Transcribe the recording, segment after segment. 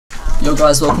Hello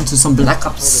guys, welcome to some Black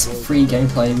Ops 3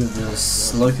 gameplay with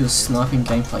the Locust sniping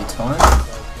gameplay time.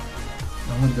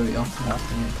 I'm gonna go up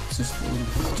just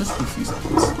for a few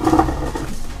seconds.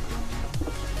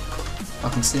 If I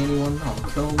can see anyone, I'll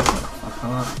kill them. If I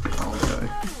can't, I'll go.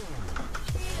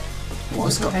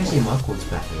 What's got actually my quads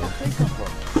back here?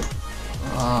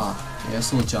 Ah, yeah, I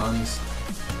saw Johnny's.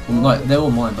 Well, no, they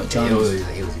were mine, but Johnny's.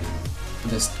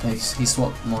 Yeah, he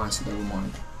swapped mine, so they were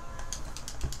mine.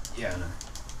 Yeah, I know.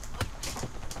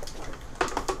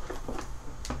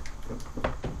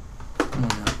 Come on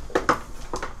now.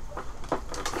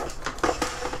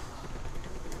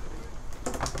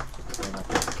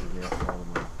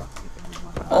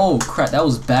 Oh crap, that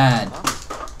was bad.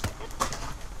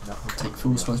 Take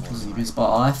full responsibility,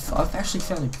 but I've actually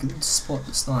found a good spot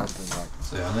to snipe.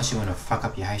 So unless you want to fuck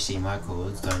up your HDMI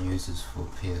cords, don't use this for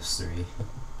PS3.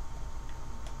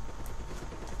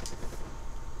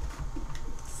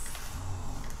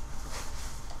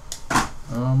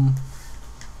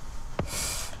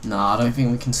 Nah, I don't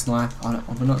think we can snipe.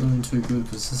 We're not doing too good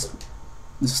because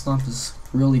this sniper's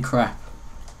really crap.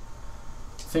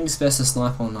 I think it's best to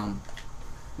snipe on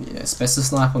yeah, it's best to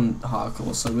snipe on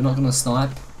hardcore. So we're not gonna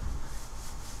snipe.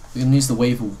 We're gonna use the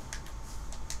Weevil.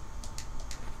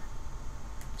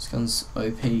 This gun's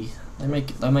OP. They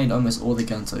made almost all the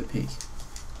guns OP.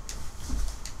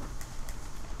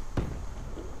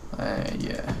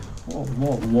 Yeah.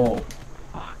 Whoa.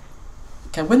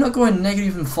 Okay, we're not going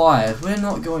 -5. We're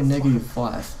not going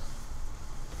 -5.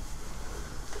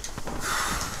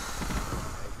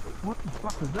 What the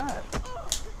fuck is that?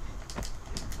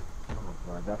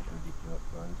 Oh, that's ridiculous,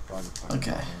 bro.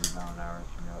 Okay.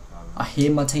 I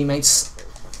hear my teammates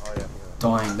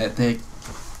dying. They're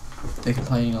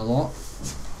complaining a lot.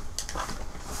 I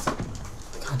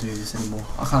can't do this anymore.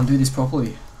 I can't do this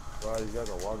properly. Bro, you guys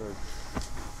are watered.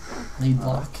 I need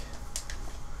luck.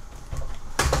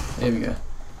 There we go.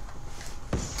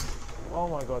 Oh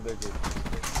my god, they're good.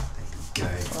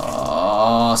 There you go.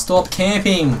 Oh, stop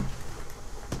camping!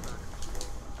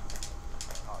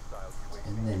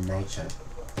 And then nature.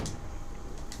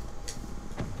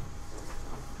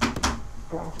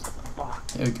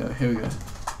 Here we go.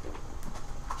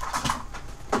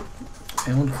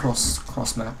 Island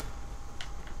cross map.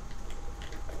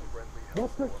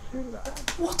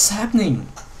 What's happening?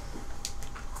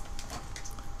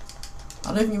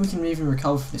 I don't think we can even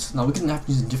recover for this. No, we're gonna have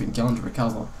to use a different gun to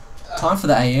recover. Time for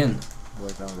the AN.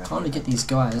 Time to get these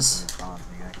guys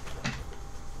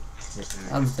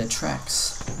out of their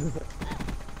tracks.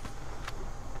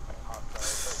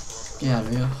 Get out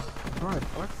of here.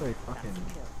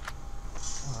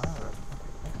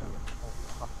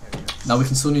 No, we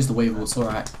can still use the Weevil, it's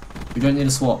alright. We don't need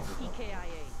a swap.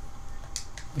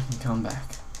 We can come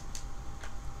back.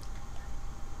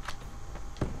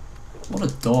 What a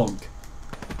dog.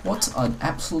 What an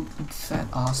absolutely fat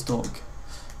ass dog.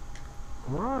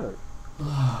 Right.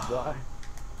 I'm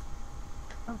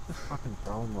just fucking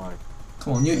throwing like.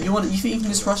 Come on, you think you can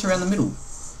just rush around the middle?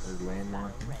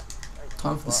 Landmine.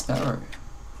 Time for the Sparrow.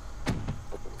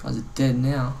 Guys are dead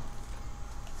now.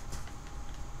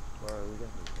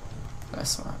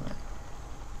 That's alright, mate.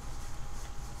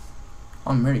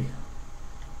 I'm ready.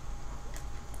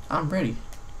 I'm ready.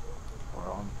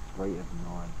 Bro, I'm 3 of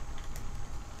 9.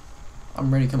 I'm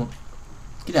ready, come on.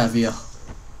 Get out of here.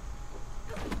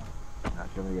 Now, do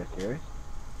you want me to get serious?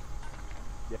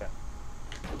 Yeah.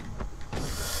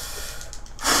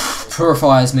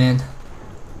 Purifiers, man.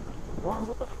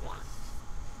 What the fuck?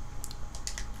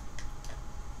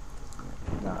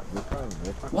 Nah, we're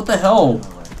fucking. What the hell?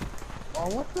 Oh,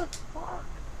 what the fuck?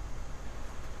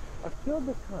 I killed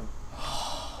the cunt.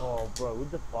 Oh, bro,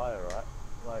 with the fire, right?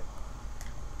 Like,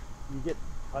 you get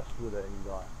touched with it and you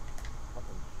die.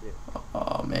 Fucking shit.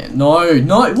 Oh man, no,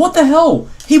 what the hell?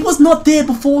 He was not there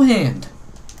beforehand.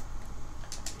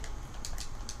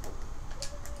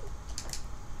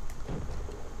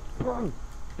 Bro,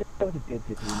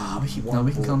 No,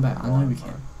 we can come back. I know we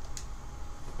can.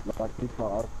 Like this,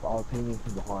 I'll ping him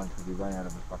from behind because he ran out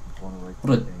of the fucking corner.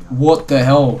 What the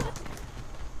hell?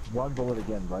 One bullet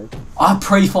again, bro. I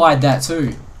pre-fired that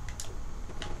too.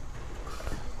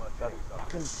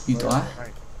 You die?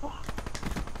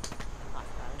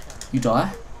 You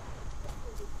die?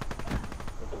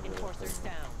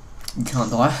 You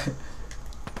can't die.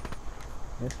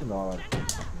 That's an odd.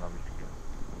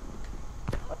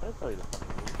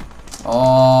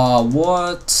 Oh,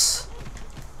 what?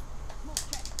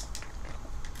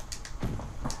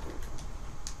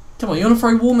 Come on, you wanna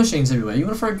throw war machines everywhere? You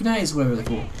wanna throw grenades wherever they're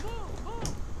called?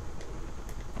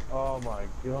 Oh my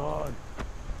god.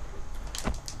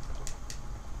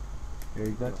 Yeah,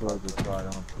 exactly what I just tried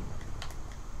on.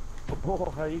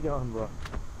 Oh, how you going, bro?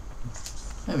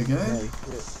 There we go. Hey,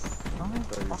 shit.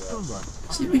 Sorry, bro.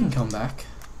 See if we can come back.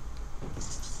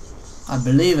 I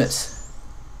believe it.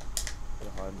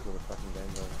 Gonna hide until the fucking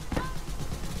game's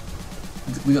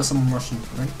over. We got someone rushing,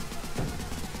 right?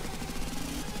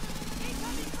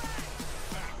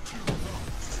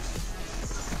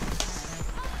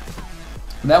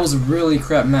 That was a really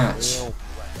crap match. Real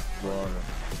bro.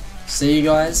 See you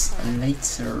guys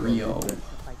later, Rio.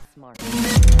 Fight smart.